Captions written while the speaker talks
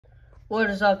What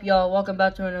is up, y'all? Welcome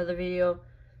back to another video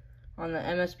on the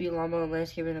MSB Lawnmower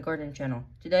Landscaping and Gardening channel.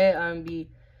 Today, I'm be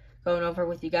going over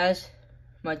with you guys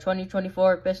my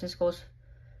 2024 business goals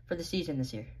for the season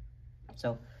this year.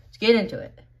 So, let's get into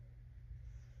it.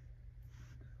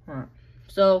 Alright.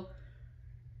 So,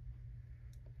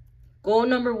 goal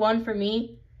number 1 for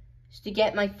me is to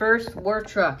get my first work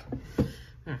truck.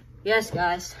 Yes,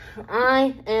 guys.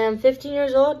 I am 15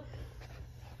 years old.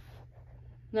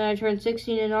 Then I turned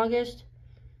 16 in August.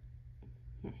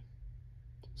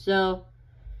 So,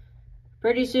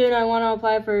 pretty soon I want to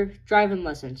apply for driving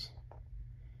lessons.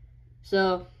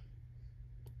 So,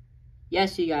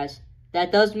 yes, you guys,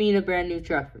 that does mean a brand new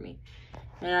truck for me.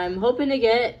 And I'm hoping to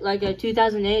get like a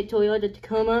 2008 Toyota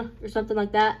Tacoma or something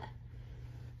like that.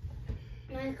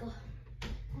 Michael,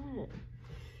 what?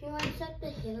 You want to check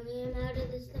the helium out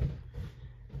of this thing?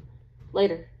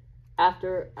 Later,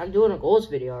 after I'm doing a goals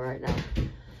video right now.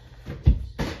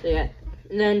 So yeah,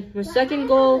 and then my second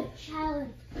goal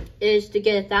is to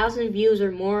get 1,000 views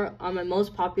or more on my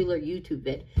most popular YouTube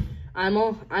vid. I'm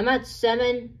at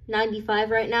 795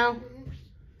 right now,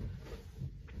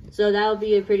 so that would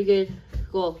be a pretty good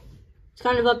goal. It's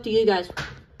kind of up to you guys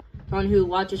on who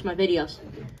watches my videos.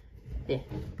 Yeah.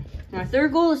 My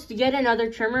third goal is to get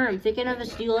another trimmer. I'm thinking of a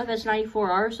Steel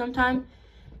FS94R sometime,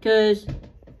 because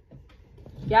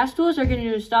gas tools are going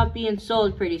to stop being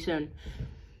sold pretty soon.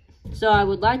 So I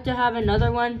would like to have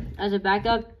another one as a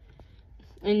backup,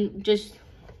 and just,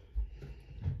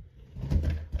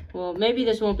 well, maybe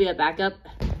this won't be a backup,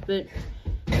 but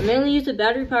I mainly use a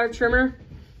battery powered trimmer.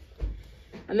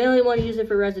 I mainly want to use it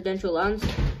for residential lawns,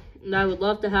 and I would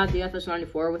love to have the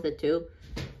FS94 with it too,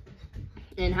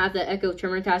 and have the Echo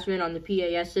trimmer attachment on the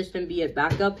PAS system be a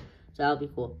backup, so that'll be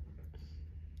cool.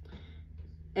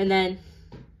 And then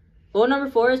goal number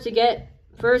 4 is to get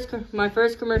my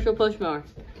first commercial push mower.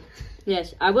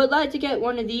 Yes, I would like to get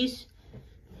one of these,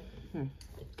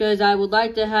 because I would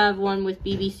like to have one with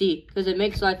BBC, because it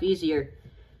makes life easier.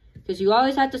 Because you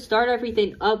always have to start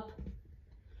everything up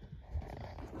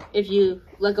if you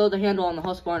let go of the handle on the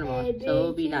Husqvarna mower, so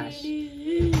it'll be nice.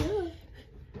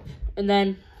 And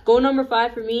then goal number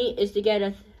 5 for me is to get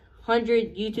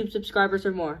 100 YouTube subscribers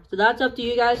or more. So that's up to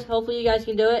you guys. Hopefully you guys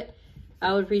can do it.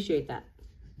 I would appreciate that.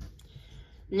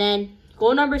 And then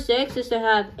goal number 6 is to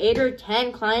have 8 or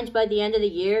 10 clients by the end of the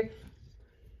year.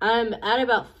 I'm at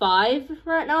about 5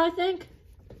 right now, I think.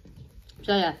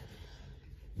 So yeah,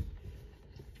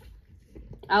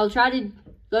 I'll try to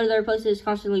go to their places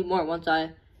constantly more once I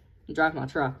drive my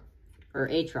truck, or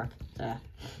a truck. So yeah.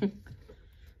 And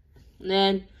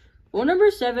then goal number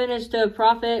 7 is to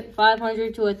profit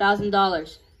 $500 to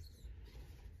 $1,000.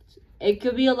 It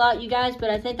could be a lot, you guys, but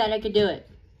I think that I could do it.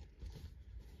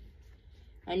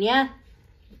 And yeah,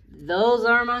 those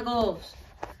are my goals.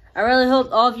 I really hope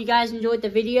all of you guys enjoyed the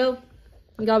video.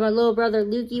 I got my little brother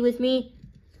Lukey with me,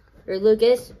 or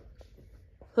Lucas.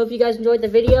 Hope you guys enjoyed the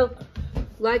video.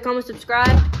 Like, comment,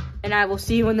 subscribe, and I will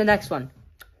see you in the next one.